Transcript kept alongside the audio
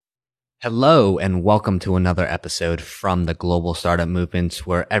Hello, and welcome to another episode from the Global Startup Movement,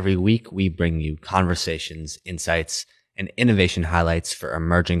 where every week we bring you conversations, insights, and innovation highlights for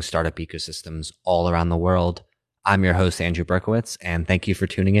emerging startup ecosystems all around the world. I'm your host, Andrew Berkowitz, and thank you for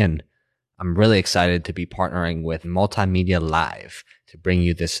tuning in. I'm really excited to be partnering with Multimedia Live to bring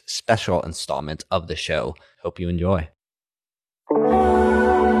you this special installment of the show. Hope you enjoy.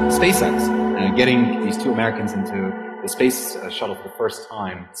 SpaceX, getting these two Americans into the space shuttle for the first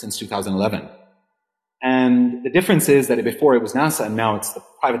time since 2011. And the difference is that before it was NASA and now it's the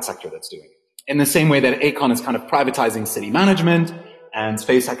private sector that's doing it. In the same way that Aecon is kind of privatizing city management and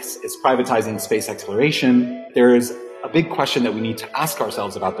SpaceX is privatizing space exploration, there is a big question that we need to ask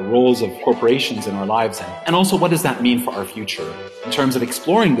ourselves about the roles of corporations in our lives and also what does that mean for our future in terms of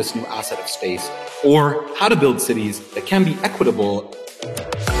exploring this new asset of space or how to build cities that can be equitable.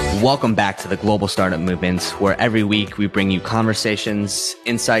 Welcome back to the Global Startup Movement, where every week we bring you conversations,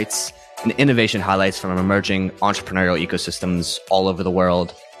 insights, and innovation highlights from emerging entrepreneurial ecosystems all over the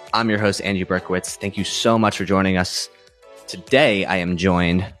world. I'm your host, Andrew Berkowitz. Thank you so much for joining us. Today, I am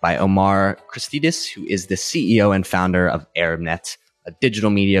joined by Omar Christidis, who is the CEO and founder of ArabNet, a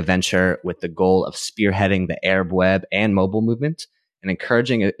digital media venture with the goal of spearheading the Arab web and mobile movement and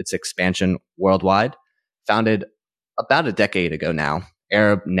encouraging its expansion worldwide. Founded about a decade ago now,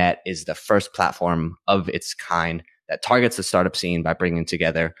 ArabNet is the first platform of its kind that targets the startup scene by bringing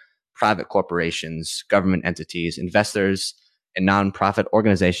together private corporations, government entities, investors, and nonprofit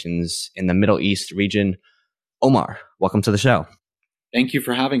organizations in the Middle East region. Omar, welcome to the show. Thank you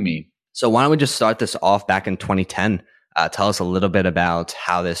for having me. So why don't we just start this off back in 2010? Tell us a little bit about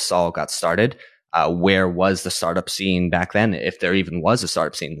how this all got started. Where was the startup scene back then, if there even was a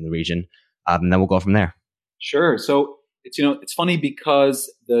startup scene in the region? And then we'll go from there. Sure. So it's funny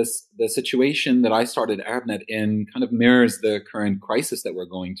because the situation that I started ArabNet in kind of mirrors the current crisis that we're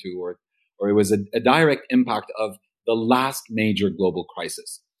going to, or it was a direct impact of the last major global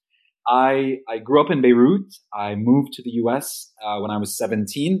crisis. I grew up in Beirut. I moved to the US when I was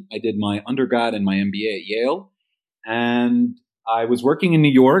 17. I did my undergrad and my MBA at Yale. And I was working in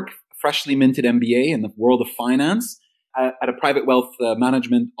New York, a freshly minted MBA in the world of finance at a private wealth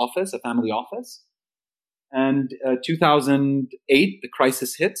management office, a family office. And 2008, the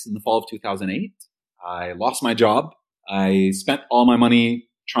crisis hits in the fall of 2008. I lost my job. I spent all my money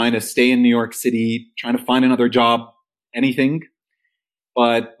trying to stay in New York City, trying to find another job, anything.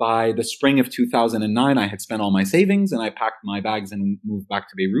 But by the spring of 2009, I had spent all my savings and I packed my bags and moved back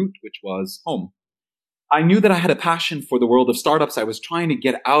to Beirut, which was home. I knew that I had a passion for the world of startups. I was trying to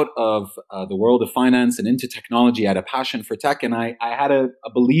get out of the world of finance and into technology. I had a passion for tech, and I had a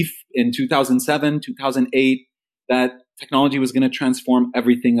belief in 2007, 2008 that technology was going to transform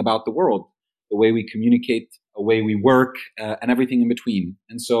everything about the world, the way we communicate, the way we work, and everything in between.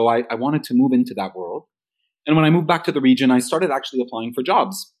 And so I wanted to move into that world. And when I moved back to the region, I started actually applying for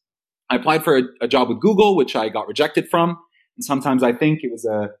jobs. I applied for a job with Google, which I got rejected from. And sometimes I think it was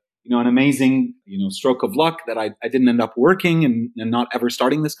an amazing, stroke of luck that I didn't end up working and not ever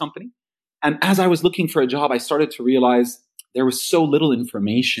starting this company. And as I was looking for a job, I started to realize there was so little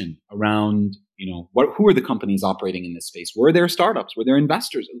information around, who are the companies operating in this space? Were there startups? Were there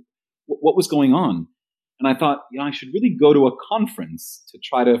investors? What was going on? And I thought, I should really go to a conference to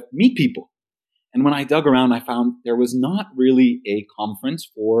try to meet people. And when I dug around, I found there was not really a conference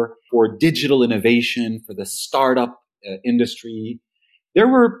for digital innovation, for the startup industry. There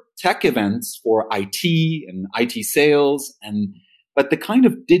were tech events for IT and IT sales, but the kind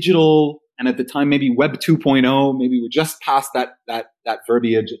of digital, and at the time maybe Web 2.0, maybe we're just past that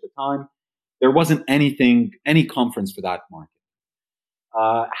verbiage at the time. There wasn't any conference for that market.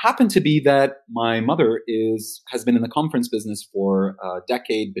 Happened to be that my mother has been in the conference business for a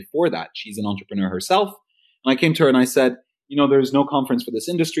decade before that. She's an entrepreneur herself. And I came to her and I said, there's no conference for this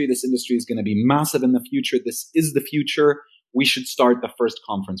industry. This industry is going to be massive in the future. This is the future. We should start the first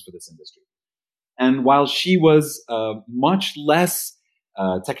conference for this industry. And while she was much less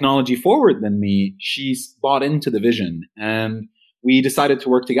technology forward than me, she bought into the vision and we decided to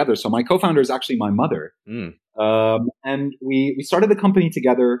work together. So my co-founder is actually my mother. And we started the company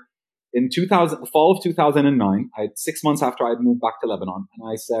together in the fall of 2009. 6 months after I had moved back to Lebanon.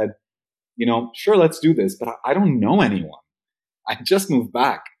 And I said, sure, let's do this, but I don't know anyone. I just moved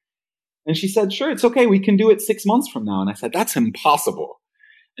back. And she said, sure, it's okay. We can do it 6 months from now. And I said, that's impossible.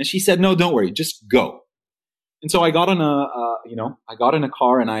 And she said, no, don't worry, just go. And so I got in a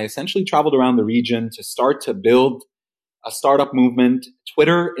car and I essentially traveled around the region to start to build a startup movement.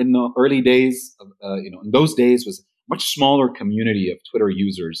 Twitter in the early days, in those days was a much smaller community of Twitter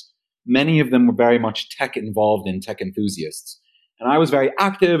users. Many of them were very much tech involved and tech enthusiasts. And I was very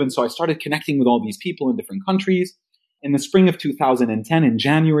active. And so I started connecting with all these people in different countries. In the spring of 2010, in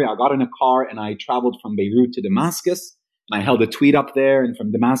January, I got in a car and I traveled from Beirut to Damascus. And I held a tweet up there, and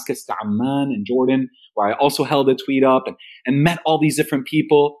from Damascus to Amman in Jordan, where I also held a tweet up and met all these different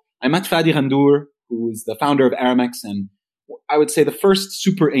people. I met Fadi Ghandour, who is the founder of Aramex, and I would say the first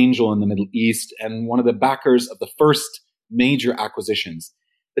super angel in the Middle East and one of the backers of the first major acquisitions.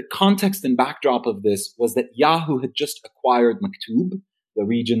 The context and backdrop of this was that Yahoo had just acquired Maktoob, the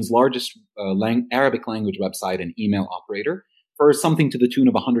region's largest Arabic language website and email operator, for something to the tune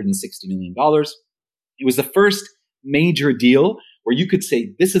of $160 million. It was the first major deal where you could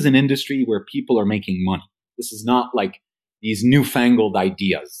say, this is an industry where people are making money. This is not like these newfangled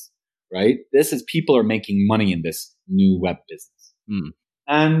ideas, right? This is people are making money in this new web business.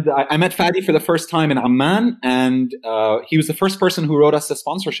 And I met Fadi for the first time in Amman, and he was the first person who wrote us a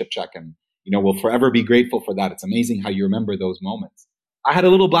sponsorship check. And, we'll forever be grateful for that. It's amazing how you remember those moments. I had a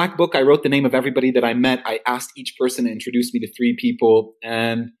little black book. I wrote the name of everybody that I met. I asked each person to introduce me to 3 people.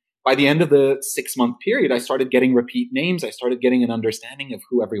 And by the end of the 6-month period, I started getting repeat names. I started getting an understanding of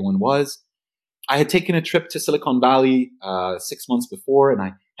who everyone was. I had taken a trip to Silicon Valley 6 months before, and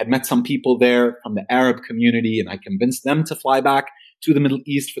I had met some people there from the Arab community, and I convinced them to fly back to the Middle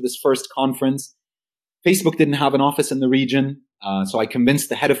East for this first conference. Facebook didn't have an office in the region, so I convinced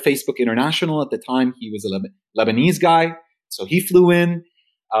the head of Facebook International at the time. He was a Lebanese guy, so he flew in.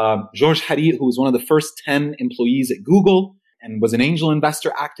 Georges Harid, who was one of the first 10 employees at Google and was an angel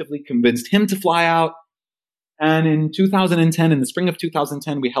investor, actively convinced him to fly out. And in 2010, in the spring of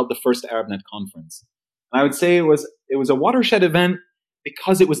 2010, we held the first ArabNet conference. And I would say it was a watershed event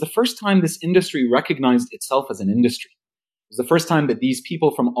because it was the first time this industry recognized itself as an industry. It was the first time that these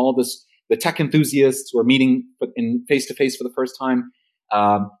people from the tech enthusiasts were meeting in face-to-face for the first time.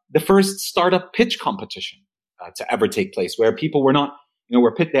 The first startup pitch competition to ever take place, where people were not,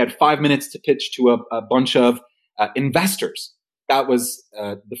 they had 5 minutes to pitch to a bunch of investors. That was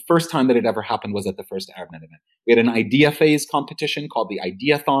the first time that it ever happened, was at the first ArabNet event. We had an idea phase competition called the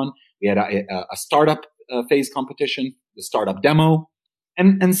Ideathon. We had a startup phase competition, the startup demo.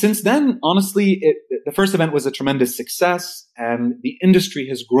 And since then, honestly, the first event was a tremendous success, and the industry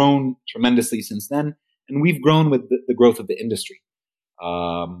has grown tremendously since then. And we've grown with the growth of the industry.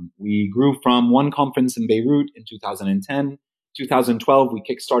 We grew from one conference in Beirut in 2010. 2012, we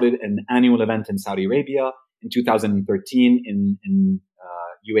kickstarted an annual event in Saudi Arabia. In 2013, in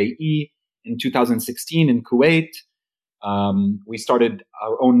UAE. In 2016, in Kuwait. We started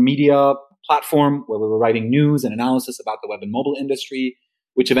our own media platform where we were writing news and analysis about the web and mobile industry,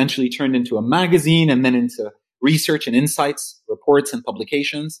 which eventually turned into a magazine and then into research and insights, reports and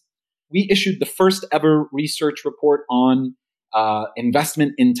publications. We issued the first ever research report on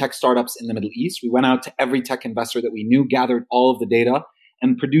investment in tech startups in the Middle East. We went out to every tech investor that we knew, gathered all of the data,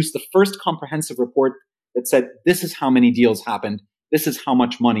 and produced the first comprehensive report that said, this is how many deals happened, this is how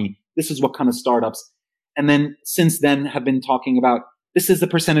much money, this is what kind of startups. And then since then have been talking about, this is the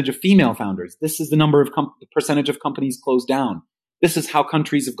percentage of female founders, this is the number of the percentage of companies closed down, this is how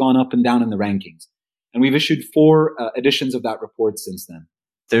countries have gone up and down in the rankings. And we've issued 4 editions of that report since then.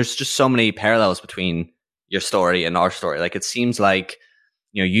 There's just so many parallels between your story and our story. Like, it seems like,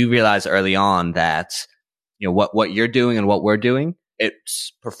 you realize early on that, what you're doing and what we're doing,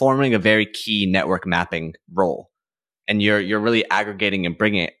 it's performing a very key network mapping role. And you're really aggregating and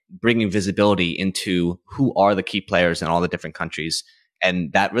bringing visibility into who are the key players in all the different countries.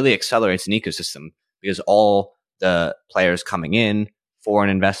 And that really accelerates an ecosystem, because all the players coming in, foreign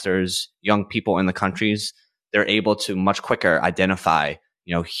investors, young people in the countries, they're able to much quicker identify,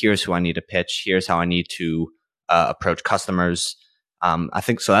 here's who I need to pitch, here's how I need to approach customers. I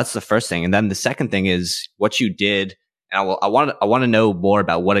think so. That's the first thing. And then the second thing is what you did. And I want to know more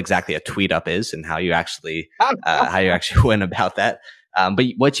about what exactly a tweet up is and how you actually went about that. But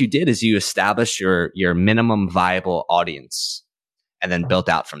what you did is you established your minimum viable audience and then built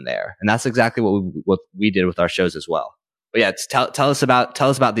out from there. And that's exactly what we did with our shows as well. But yeah, tell us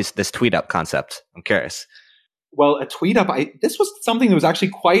about this tweet up concept. I'm curious. Well, a tweet up, this was something that was actually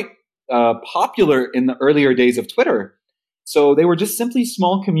quite popular in the earlier days of Twitter. So they were just simply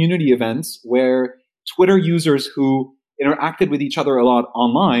small community events where Twitter users who interacted with each other a lot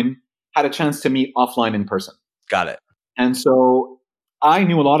online had a chance to meet offline in person. Got it. And so I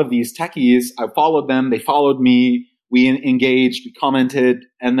knew a lot of these techies. I followed them. They followed me. We engaged, we commented,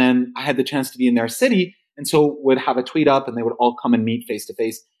 and then I had the chance to be in their city. And so would have a tweet up and they would all come and meet face to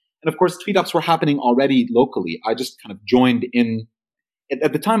face. And of course, tweet ups were happening already locally. I just kind of joined in.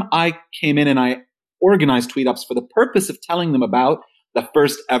 At the time, I came in and I organized tweet ups for the purpose of telling them about the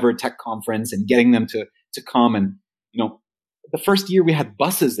first ever tech conference and getting them to come and, the first year we had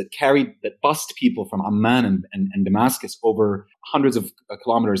buses that bussed people from Amman and Damascus over hundreds of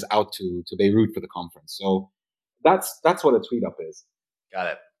kilometers out to Beirut for the conference. So that's what a tweet up is. Got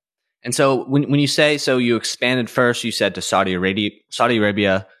it. And so when you say, so you expanded first, you said to Saudi Arabia,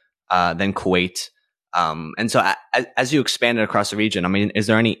 then Kuwait. And so as you expanded across the region, I mean, is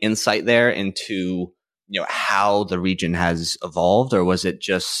there any insight there into, how the region has evolved, or was it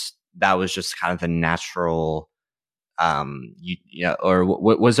just, that was just kind of a natural, or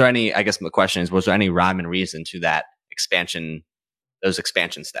was there any, I guess the question is, was there any rhyme and reason to that expansion, those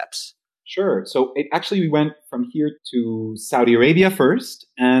expansion steps? Sure. So we went from here to Saudi Arabia first.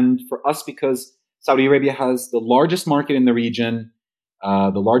 And for us, because Saudi Arabia has the largest market in the region,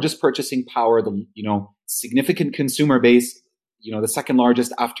 the largest purchasing power, the significant consumer base, the second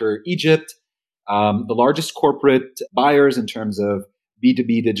largest after Egypt, the largest corporate buyers in terms of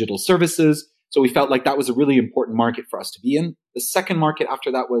B2B digital services. So we felt like that was a really important market for us to be in. The second market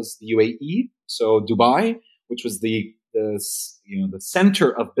after that was the UAE, so Dubai, which was the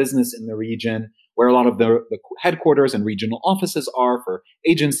center of business in the region, where a lot of the headquarters and regional offices are for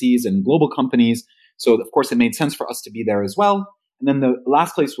agencies and global companies. So of course it made sense for us to be there as well. And then the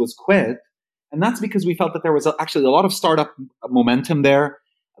last place was Kuwait. And that's because we felt that there was actually a lot of startup momentum there.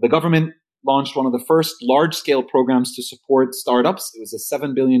 The government launched one of the first large-scale programs to support startups. It was a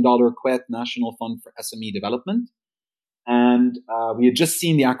 $7 billion Kuwait National Fund for SME Development. And we had just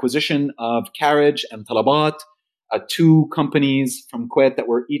seen the acquisition of Carriage and Talabat, two companies from Kuwait that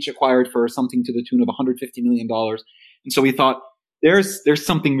were each acquired for something to the tune of $150 million. And so we thought, there's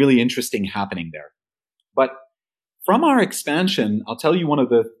something really interesting happening there. But from our expansion, I'll tell you one of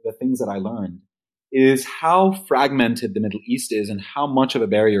the things that I learned is how fragmented the Middle East is and how much of a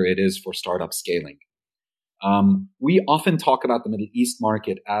barrier it is for startup scaling. We often talk about the Middle East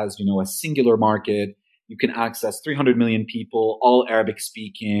market as, a singular market. You can access 300 million people, all Arabic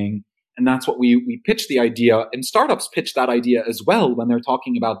speaking. And that's what we pitch the idea. And startups pitch that idea as well when they're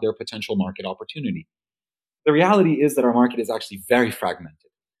talking about their potential market opportunity. The reality is that our market is actually very fragmented.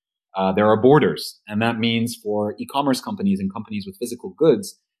 There are borders, and that means for e-commerce companies and companies with physical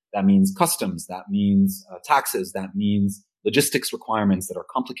goods, that means customs, that means taxes, that means logistics requirements that are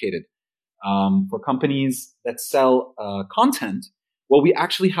complicated. For companies that sell content, well, we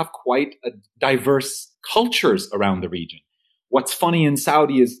actually have quite a diverse cultures around the region. What's funny in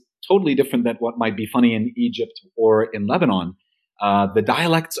Saudi is totally different than what might be funny in Egypt or in Lebanon. The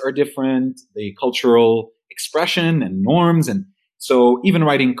dialects are different, the cultural expression and norms. And so even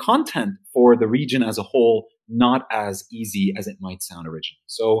writing content for the region as a whole, not as easy as it might sound originally.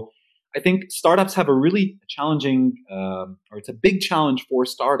 So I think startups have a really challenging, or it's a big challenge for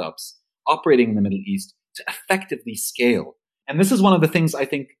startups operating in the Middle East to effectively scale. And this is one of the things I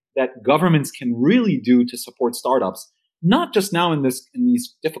think that governments can really do to support startups, not just now in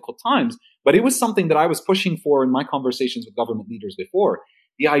these difficult times, but it was something that I was pushing for in my conversations with government leaders before,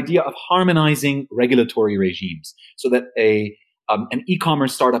 the idea of harmonizing regulatory regimes so that an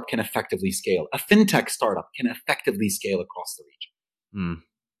e-commerce startup can effectively scale, a fintech startup can effectively scale across the region.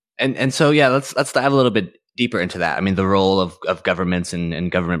 And so, yeah, let's dive a little bit deeper into that. I mean, the role of governments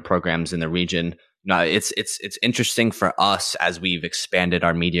and government programs in the region. It's interesting for us as we've expanded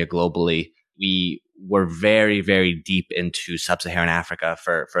our media globally. We were very, very deep into sub-Saharan Africa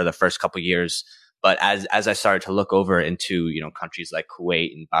for the first couple of years. But as I started to look over into, countries like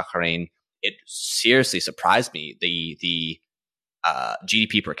Kuwait and Bahrain, it seriously surprised me the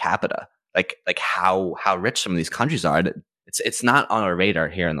GDP per capita, like how rich some of these countries are. It's not on our radar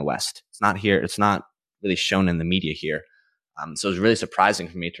here in the West. It's not here. It's not really shown in the media here. So it was really surprising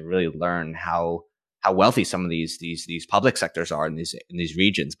for me to really learn how wealthy some of these public sectors are in these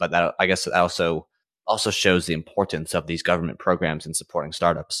regions. But that, I guess, also shows the importance of these government programs in supporting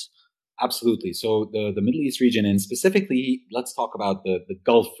startups. Absolutely. So the Middle East region, and specifically, let's talk about the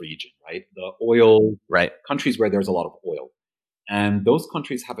Gulf region, right? The oil, right? Countries where there's a lot of oil. And those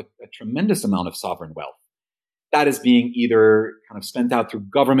countries have a tremendous amount of sovereign wealth. That is being either kind of spent out through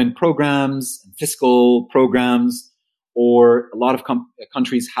government programs and fiscal programs, or a lot of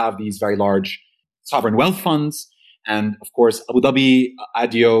countries have these very large sovereign wealth funds. And of course, Abu Dhabi,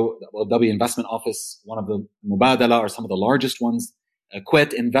 ADIO, the Abu Dhabi Investment Office, one of the Mubadala, are some of the largest ones.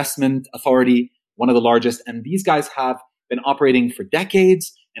 Kuwait Investment Authority, one of the largest. And these guys have been operating for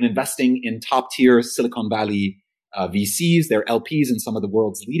decades and investing in top tier Silicon Valley VCs. They're LPs in some of the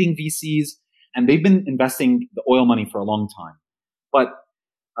world's leading VCs. And they've been investing the oil money for a long time. But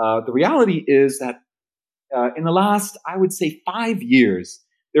the reality is that in the last, I would say, 5 years,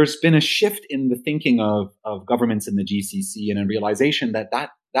 there's been a shift in the thinking of governments in the GCC and a realization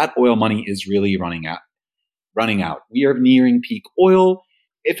that oil money is really running out. running out. We are nearing peak oil.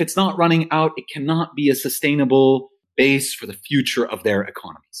 If it's not running out, it cannot be a sustainable base for the future of their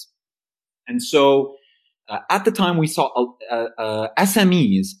economies. And so at the time, we saw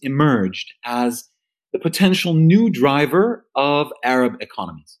SMEs emerged as the potential new driver of Arab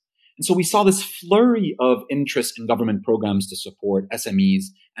economies. And so we saw this flurry of interest in government programs to support SMEs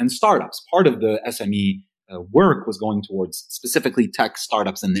and startups. Part of the SME work was going towards specifically tech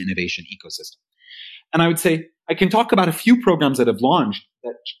startups and the innovation ecosystem. And I would say I can talk about a few programs that have launched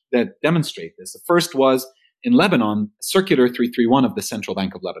that demonstrate this. The first was in Lebanon, Circular 331 of the Central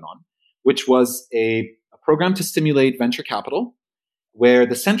Bank of Lebanon, which was a program to stimulate venture capital, where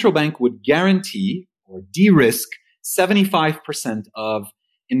the central bank would guarantee or de-risk 75% of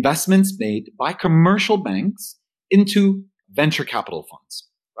investments made by commercial banks into venture capital funds,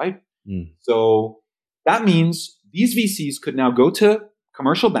 right? So that means these VCs could now go to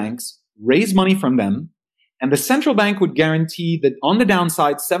commercial banks, raise money from them, and the central bank would guarantee that on the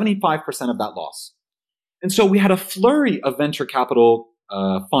downside, 75% of that loss. And so we had a flurry of venture capital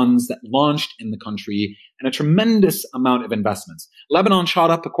funds that launched in the country and a tremendous amount of investments. Lebanon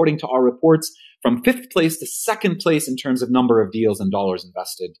shot up, according to our reports, from 5th place to 2nd place in terms of number of deals and dollars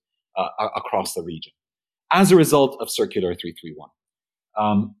invested across the region as a result of Circular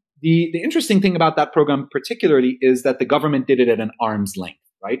 331. The interesting thing about that program particularly is that the government did it at an arm's length,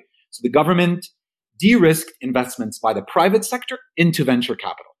 right? So the government de-risked investments by the private sector into venture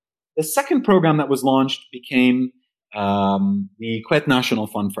capital. The second program that was launched became the Kuwait National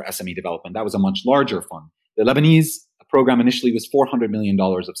Fund for SME Development. That was a much larger fund. The Lebanese program initially was $400 million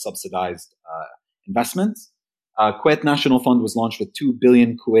of subsidized investments. Kuwait National Fund was launched with 2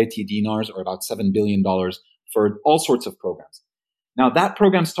 billion Kuwaiti dinars, or about $7 billion, for all sorts of programs. Now, that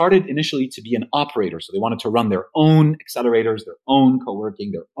program started initially to be an operator. So they wanted to run their own accelerators, their own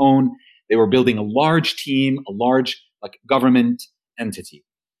co-working, they were building a large team, a large government entity.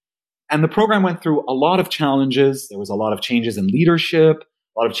 And the program went through a lot of challenges. There was a lot of changes in leadership,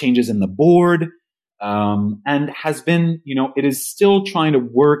 a lot of changes in the board, and has been, it is still trying to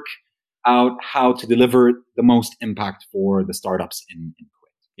work out how to deliver the most impact for the startups in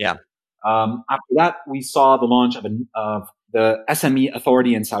Kuwait. Yeah. After that, we saw the launch of the SME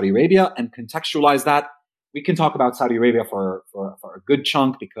Authority in Saudi Arabia, and contextualize that. We can talk about Saudi Arabia for a good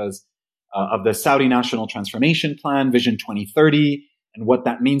chunk because of the Saudi National Transformation Plan, Vision 2030, and what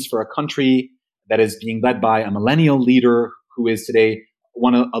that means for a country that is being led by a millennial leader who is today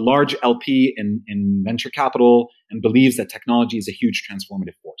a large LP in venture capital and believes that technology is a huge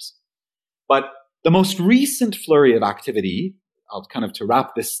transformative force. But the most recent flurry of activity, to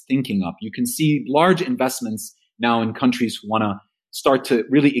wrap this thinking up, you can see large investments now in countries who want to start to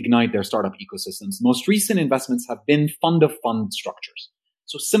really ignite their startup ecosystems. Most recent investments have been fund-of-fund structures.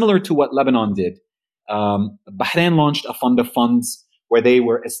 So similar to what Lebanon did, Bahrain launched a fund of funds where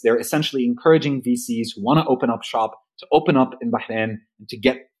they're essentially encouraging VCs who want to open up shop to open up in Bahrain and to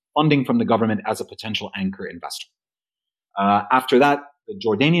get funding from the government as a potential anchor investor. After that, the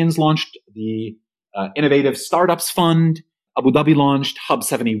Jordanians launched the Innovative Startups Fund. Abu Dhabi launched Hub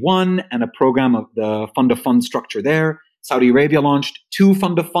 71 and a program of the fund of fund structure there. Saudi Arabia launched 2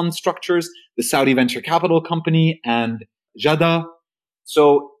 fund of fund structures, the Saudi Venture Capital Company and Jada.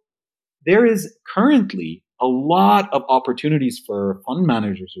 So there is currently a lot of opportunities for fund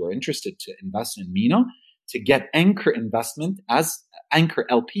managers who are interested to invest in MENA to get anchor investment as anchor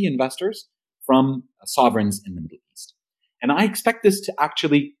LP investors from sovereigns in the Middle East. And I expect this to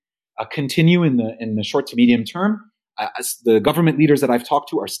actually continue in the short to medium term. As the government leaders that I've talked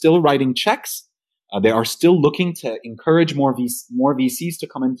to are still writing checks. They are still looking to encourage more VCs to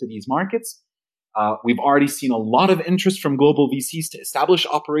come into these markets. We've already seen a lot of interest from global VCs to establish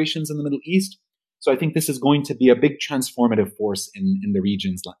operations in the Middle East. So I think this is going to be a big transformative force in the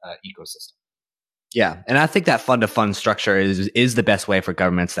region's ecosystem. Yeah. And I think that fund-to-fund structure is the best way for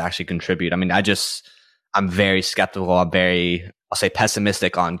governments to actually contribute. I mean, I'm very skeptical. I'll say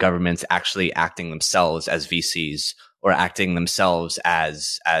pessimistic on governments actually acting themselves as VCs or acting themselves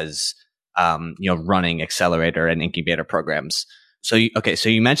as running accelerator and incubator programs. So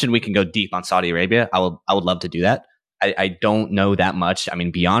you mentioned we can go deep on Saudi Arabia. I would love to do that. I don't know that much. I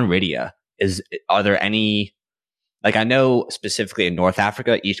mean, beyond Rydia, are there any, I know specifically in North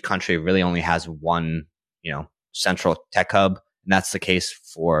Africa, each country really only has one, central tech hub. And that's the case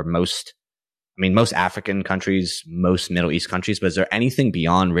for most African countries, most Middle East countries. But is there anything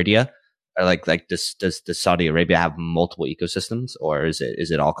beyond Rydia? Or does Saudi Arabia have multiple ecosystems, or is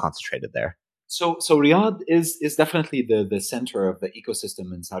it all concentrated there? So Riyadh is definitely the center of the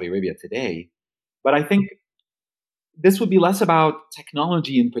ecosystem in Saudi Arabia today. But I think this would be less about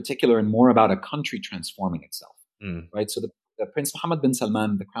technology in particular and more about a country transforming itself, right? So the Prince Mohammed bin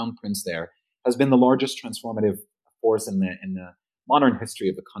Salman, the crown prince there, has been the largest transformative force in the modern history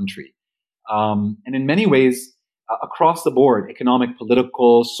of the country. And in many ways, across the board, economic,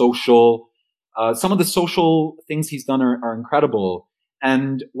 political, social, some of the social things he's done are incredible.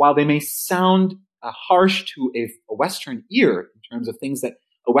 And while they may sound harsh to a Western ear in terms of things that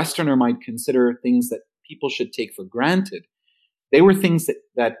a Westerner might consider things that people should take for granted, they were things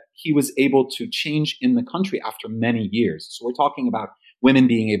that he was able to change in the country after many years. So we're talking about women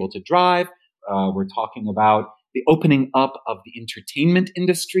being able to drive. We're talking about the opening up of the entertainment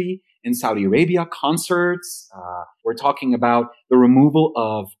industry in Saudi Arabia, concerts. We're talking about the removal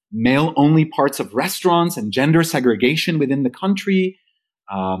of male-only parts of restaurants and gender segregation within the country.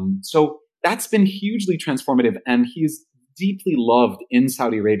 So that's been hugely transformative, and he's deeply loved in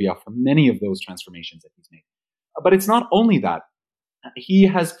Saudi Arabia for many of those transformations that he's made. But it's not only that. He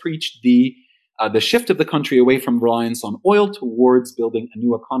has preached the shift of the country away from reliance on oil towards building a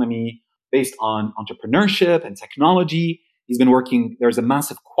new economy based on entrepreneurship and technology. He's been working, there's a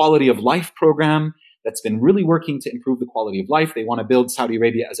massive quality of life program that's been really working to improve the quality of life. They want to build Saudi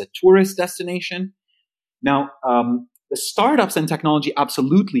Arabia as a tourist destination. Now, the startups and technology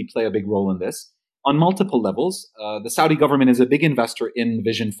absolutely play a big role in this on multiple levels. The Saudi government is a big investor in the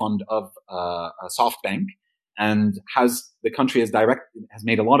Vision Fund of SoftBank, and the country has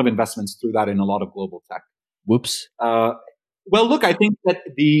made a lot of investments through that in a lot of global tech. Whoops. Well, look, I think that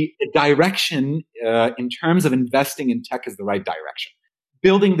the direction in terms of investing in tech is the right direction.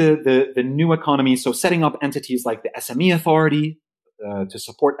 Building the new economy, so setting up entities like the SME Authority to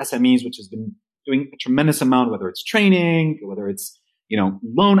support SMEs, which has been doing a tremendous amount, whether it's training, whether it's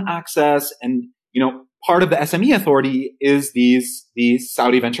loan access, and part of the SME Authority is these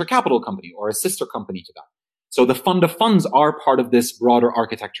Saudi venture capital company or a sister company to that. So the fund of funds are part of this broader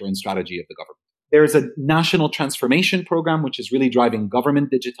architecture and strategy of the government. There's a national transformation program, which is really driving government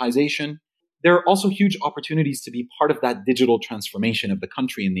digitization. There are also huge opportunities to be part of that digital transformation of the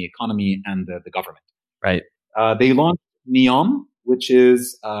country and the economy and the government. Right. They launched NEOM, which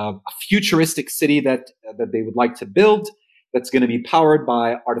is a futuristic city that they would like to build that's going to be powered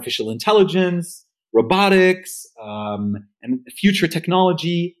by artificial intelligence, robotics, and future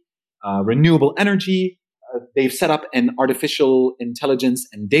technology, renewable energy. They've set up an artificial intelligence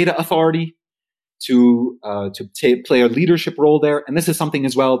and data authority to play a leadership role there. And this is something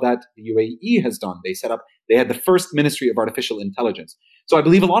as well that the UAE has done. They had the first Ministry of Artificial Intelligence. So I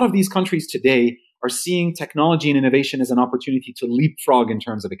believe a lot of these countries today are seeing technology and innovation as an opportunity to leapfrog in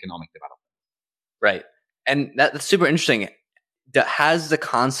terms of economic development. Right. And that's super interesting. Has the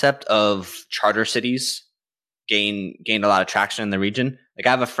concept of charter cities gained a lot of traction in the region? Like, I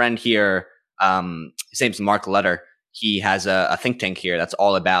have a friend here, his name's Mark Letter. He has a think tank here that's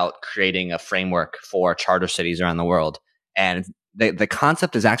all about creating a framework for charter cities around the world. And the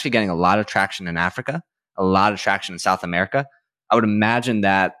concept is actually getting a lot of traction in Africa, a lot of traction in South America. I would imagine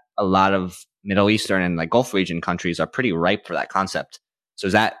that a lot of Middle Eastern and Gulf region countries are pretty ripe for that concept. So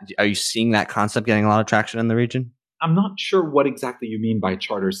are you seeing that concept getting a lot of traction in the region? I'm not sure what exactly you mean by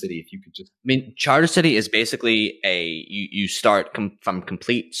charter city. If you could just... charter city is basically you start from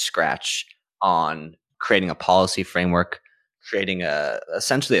complete scratch on creating a policy framework, creating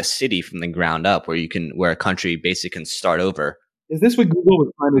essentially a city from the ground up where a country basically can start over. Is this what Google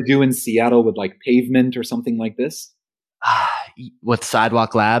was trying to do in Seattle with pavement or something like this? With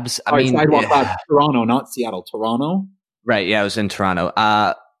Sidewalk Labs? Sidewalk Labs, Toronto, not Seattle, Toronto. Right. Yeah, it was in Toronto.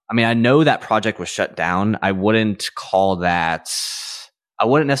 I know that project was shut down. I wouldn't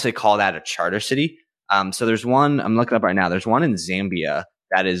necessarily call that a charter city. So there's one, I'm looking up right now. There's one in Zambia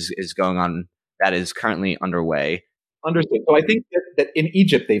that is going on, that is currently underway. Understood. So I think that in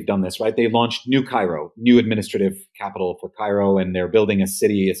Egypt, they've done this, right? They launched New Cairo, new administrative capital for Cairo, and they're building a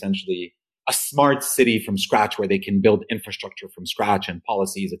city, essentially a smart city from scratch where they can build infrastructure from scratch and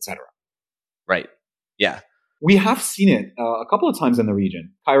policies, etc. Right. Yeah. We have seen it a couple of times in the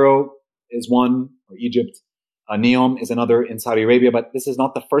region. Cairo is one, or Egypt. Neom is another in Saudi Arabia, but this is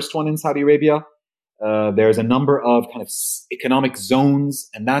not the first one in Saudi Arabia. There's a number of kind of economic zones,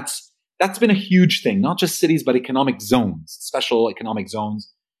 and that's been a huge thing, not just cities, but economic zones, special economic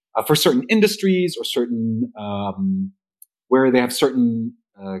zones for certain industries or certain, where they have certain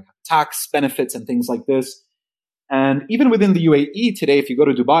tax benefits and things like this. And even within the UAE today, if you go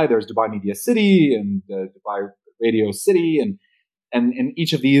to Dubai, there's Dubai Media City and Dubai Radio City. And in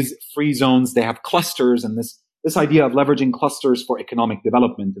each of these free zones, they have clusters. And this idea of leveraging clusters for economic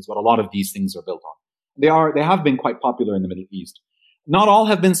development is what a lot of these things are built on. They have been quite popular in the Middle East. Not all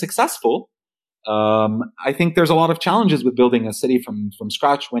have been successful, I think there's a lot of challenges with building a city from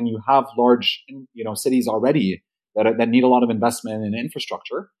scratch when you have large, cities already that need a lot of investment in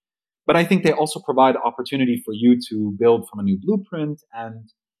infrastructure. But I think they also provide opportunity for you to build from a new blueprint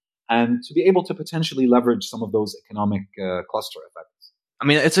and to be able to potentially leverage some of those economic cluster effects. I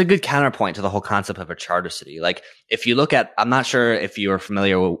mean, it's a good counterpoint to the whole concept of a charter city. Like, if you look at, I'm not sure if you're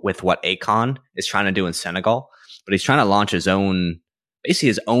familiar with what Akon is trying to do in Senegal, but he's trying to launch basically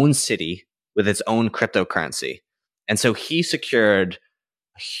his own city with its own cryptocurrency. And so he secured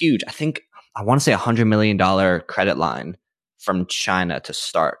a huge, I want to say $100 million credit line from China to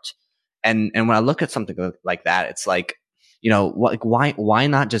start. And when I look at something like that, it's like, why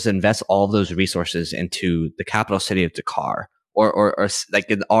not just invest all of those resources into the capital city of Dakar or like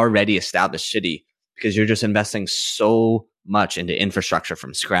an already established city, because you're just investing so much into infrastructure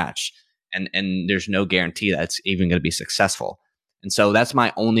from scratch, and there's no guarantee that it's even going to be successful. And so that's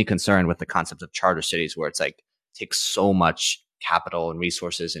my only concern with the concept of charter cities, where it's like it takes so much capital and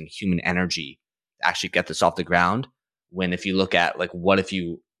resources and human energy to actually get this off the ground. When if you look at like, what if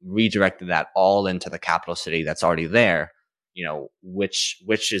you redirected that all into the capital city that's already there, which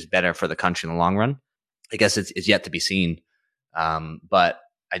is better for the country in the long run? I guess it's yet to be seen. But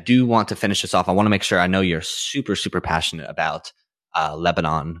I do want to finish this off. I want to make sure, I know you're super, super passionate about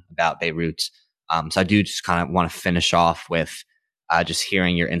Lebanon, about Beirut. So I do just kind of want to finish off with just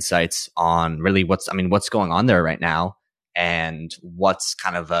hearing your insights on really what's going on there right now, and what's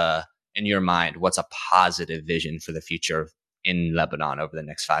kind of in your mind, what's a positive vision for the future in Lebanon over the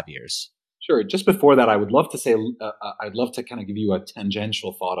next 5 years? Sure. Just before that, I would love to say, I'd love to kind of give you a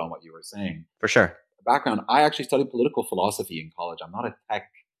tangential thought on what you were saying. For sure. Background, I actually studied political philosophy in college. I'm not a tech.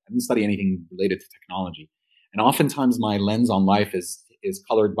 I didn't study anything related to technology. And oftentimes my lens on life is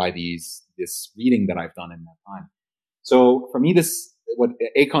colored by this reading that I've done in that time. So for me, what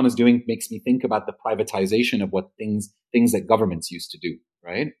Akon is doing makes me think about the privatization of what things that governments used to do,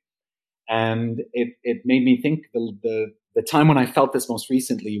 right? And it made me think the time when I felt this most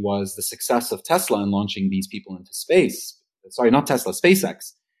recently was the success of Tesla in launching these people into space. Sorry, not Tesla,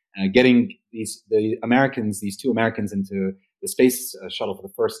 SpaceX, getting these two Americans into the space shuttle for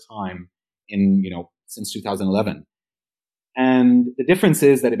the first time since 2011. And the difference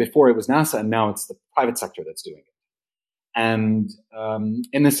is that before it was NASA, and now it's the private sector that's doing it. And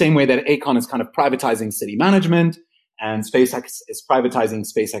in the same way that Akon is kind of privatizing city management and SpaceX is privatizing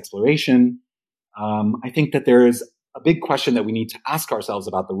space exploration, I think that there is a big question that we need to ask ourselves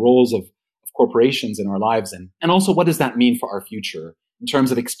about the roles of corporations in our lives, and also what does that mean for our future in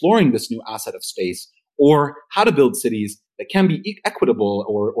terms of exploring this new asset of space, or how to build cities that can be equitable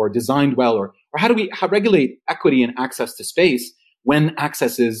or designed well, or how do we regulate equity and access to space when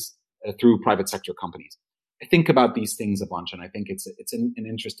access is through private sector companies. I think about these things a bunch, and I think it's an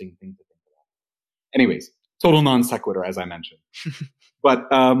interesting thing to think about. Anyways, total non sequitur, as I mentioned. But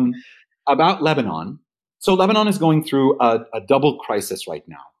about Lebanon. So Lebanon is going through a double crisis right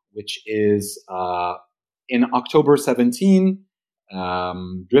now, which is in October 17,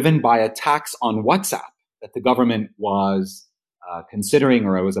 driven by a tax on WhatsApp that the government was considering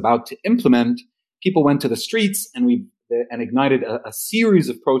or was about to implement. People went to the streets and ignited a series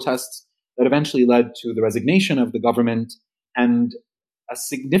of protests that eventually led to the resignation of the government and a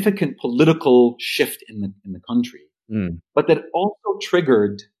significant political shift in the country. But that also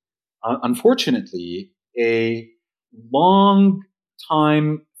triggered, unfortunately, a long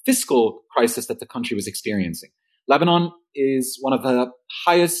time fiscal crisis that the country was experiencing. Lebanon is one of the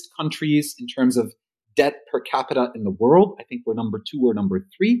highest countries in terms of debt per capita in the world. I think we're number 2 or number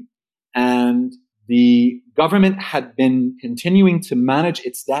 3. And the government had been continuing to manage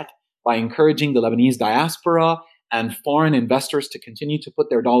its debt by encouraging the Lebanese diaspora and foreign investors to continue to put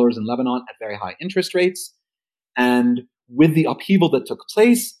their dollars in Lebanon at very high interest rates. And with the upheaval that took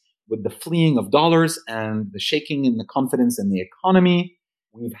place, with the fleeing of dollars and the shaking in the confidence in the economy,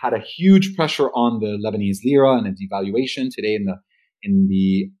 we've had a huge pressure on the Lebanese lira and a devaluation. Today in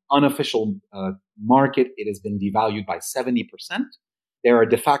the unofficial market, it has been devalued by 70%. There are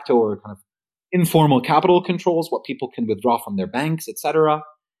de facto or kind of informal capital controls, what people can withdraw from their banks, etc.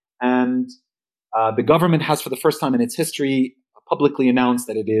 And the government has, for the first time in its history, publicly announced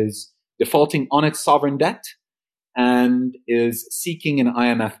that it is defaulting on its sovereign debt and is seeking an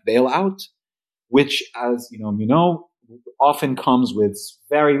IMF bailout, which, as you know, often comes with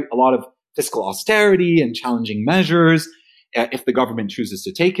a lot of fiscal austerity and challenging measures if the government chooses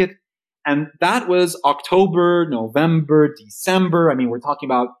to take it. And that was October, November, December. I mean, we're talking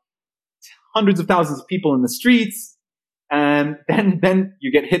about hundreds of thousands of people in the streets. And then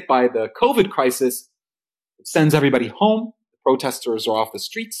you get hit by the COVID crisis. It sends everybody home. The protesters are off the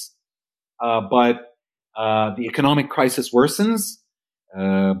streets. but the economic crisis worsens.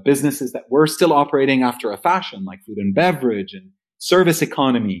 Businesses that were still operating after a fashion, like food and beverage and service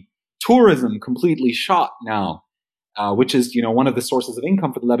economy, tourism completely shot now, which is, one of the sources of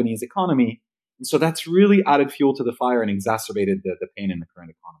income for the Lebanese economy. And so that's really added fuel to the fire and exacerbated the pain in the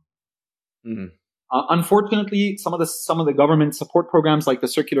current economy. Mm. Unfortunately, some of the government support programs, like the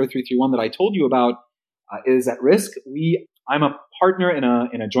Circular 331 that I told you about, is at risk. I'm a partner in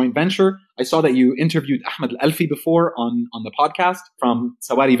a joint venture. I saw that you interviewed Ahmed Al-Alfi before on the podcast from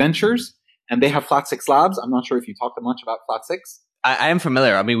Sawari Ventures, and they have Flat 6 Labs. I'm not sure if you talked much about Flat 6. I am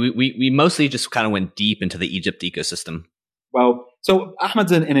familiar. I mean, we mostly just kind of went deep into the Egypt ecosystem. Well, so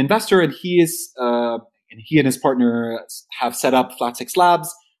Ahmed's an investor, and he and his partner have set up Flat 6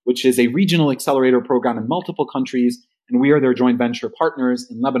 Labs, which is a regional accelerator program in multiple countries, and we are their joint venture partners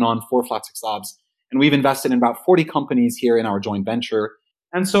in Lebanon for Flat 6 Labs. And we've invested in about 40 companies here in our joint venture.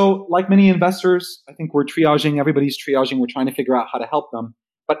 And so, like many investors, I think everybody's triaging, we're trying to figure out how to help them.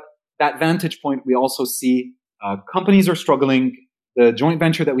 But that vantage point, we also see companies are struggling. The joint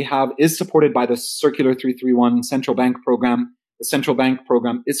venture that we have is supported by the Circular 331 central bank program. The central bank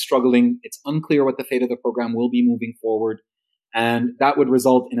program is struggling. It's unclear what the fate of the program will be moving forward. And that would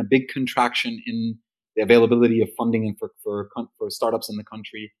result in a big contraction in the availability of funding for startups in the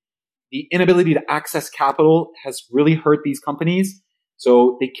country. The inability to access capital has really hurt these companies.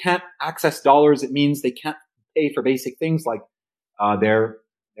 So they can't access dollars. It means they can't pay for basic things like their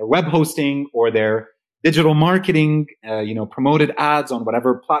web hosting or their digital marketing, promoted ads on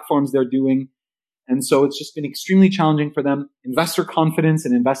whatever platforms they're doing. And so it's just been extremely challenging for them. Investor confidence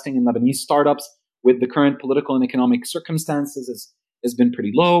in investing in Lebanese startups with the current political and economic circumstances has been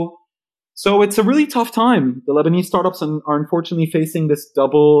pretty low. So it's a really tough time. The Lebanese startups are unfortunately facing this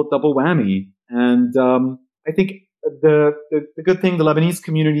double whammy. And I think the good thing, the Lebanese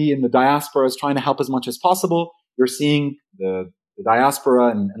community in the diaspora is trying to help as much as possible. You're seeing the diaspora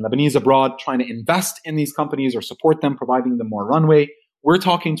and Lebanese abroad trying to invest in these companies or support them, providing them more runway. We're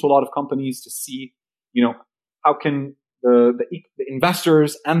talking to a lot of companies to see, how can the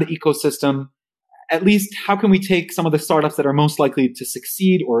investors and the ecosystem, at least how can we take some of the startups that are most likely to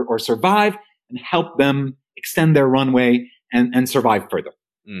succeed or survive and help them extend their runway and survive further.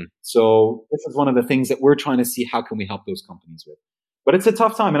 Mm. So this is one of the things that we're trying to see, how can we help those companies with. But it's a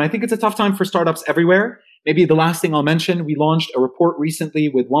tough time. And I think it's a tough time for startups everywhere. Maybe the last thing I'll mention, we launched a report recently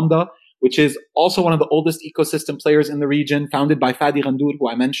with WAMDA, which is also one of the oldest ecosystem players in the region, founded by Fadi Ghandour, who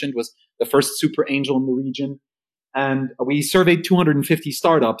I mentioned was the first super angel in the region. And we surveyed 250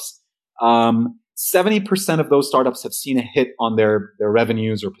 startups. 70% of those startups have seen a hit on their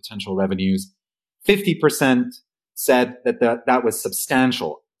revenues or potential revenues. 50% said that was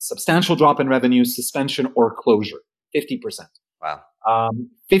substantial drop in revenues, suspension or closure. 50%. Wow.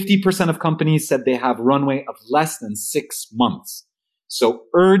 50% of companies said they have runway of less than 6 months. So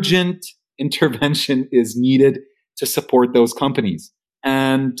urgent intervention is needed to support those companies.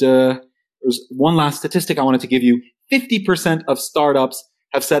 And there's one last statistic I wanted to give you. 50% of startups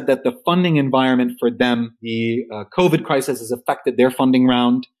have said that the funding environment for them, the COVID crisis has affected their funding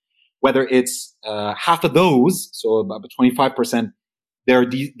round. Whether it's half of those, so about 25%,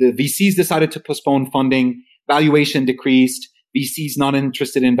 the VCs decided to postpone funding, valuation decreased, VCs not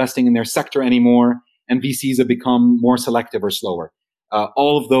interested in investing in their sector anymore, and VCs have become more selective or slower.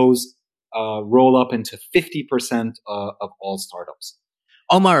 All of those roll up into 50% of all startups.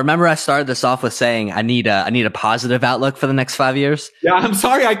 Omar, remember I started this off with saying I need a positive outlook for the next 5 years? Yeah, I'm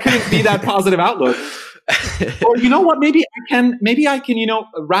sorry I couldn't be that positive outlook. Or you know what? Maybe I can,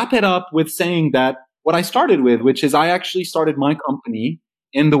 wrap it up with saying that what I started with, which is I actually started my company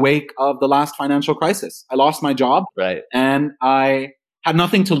in the wake of the last financial crisis. I lost my job, right, and I had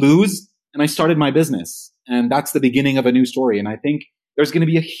nothing to lose, and I started my business. And that's the beginning of a new story. And I think there's going to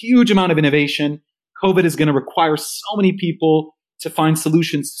be a huge amount of innovation. COVID is going to require so many people to find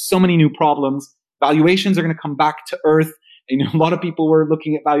solutions to so many new problems. Valuations are going to come back to earth. And, a lot of people were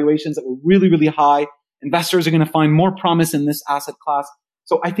looking at valuations that were really, really high. Investors are going to find more promise in this asset class.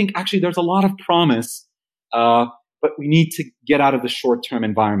 So I think actually there's a lot of promise, but we need to get out of the short-term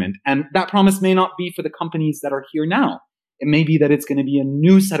environment. And that promise may not be for the companies that are here now. It may be that it's going to be a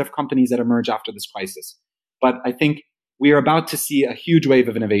new set of companies that emerge after this crisis. But I think we are about to see a huge wave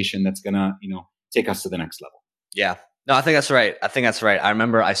of innovation that's going to, take us to the next level. Yeah. No, I think that's right. I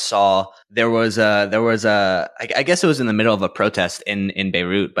remember I saw there was I guess it was in the middle of a protest in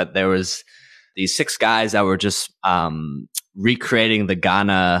Beirut, but there was these 6 guys that were just recreating the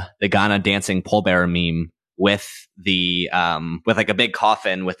Ghana dancing pole bearer meme with with like a big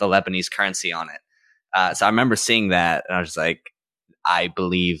coffin with the Lebanese currency on it. So I remember seeing that, and I was like, I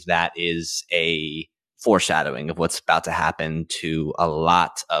believe that is a foreshadowing of what's about to happen to a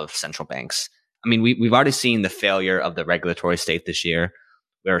lot of central banks. I mean, we've already seen the failure of the regulatory state this year.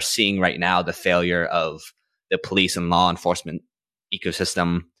 We're seeing right now the failure of the police and law enforcement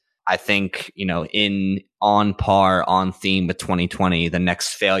ecosystem. I think, on par, on theme with 2020, the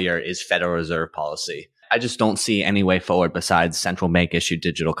next failure is Federal Reserve policy. I just don't see any way forward besides central bank issued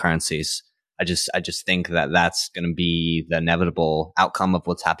digital currencies. I just think that that's going to be the inevitable outcome of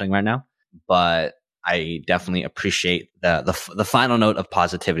what's happening right now. But I definitely appreciate the final note of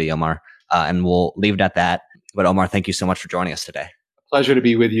positivity, Omar, and we'll leave it at that. But Omar, thank you so much for joining us today. Pleasure to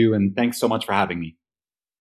be with you, and thanks so much for having me.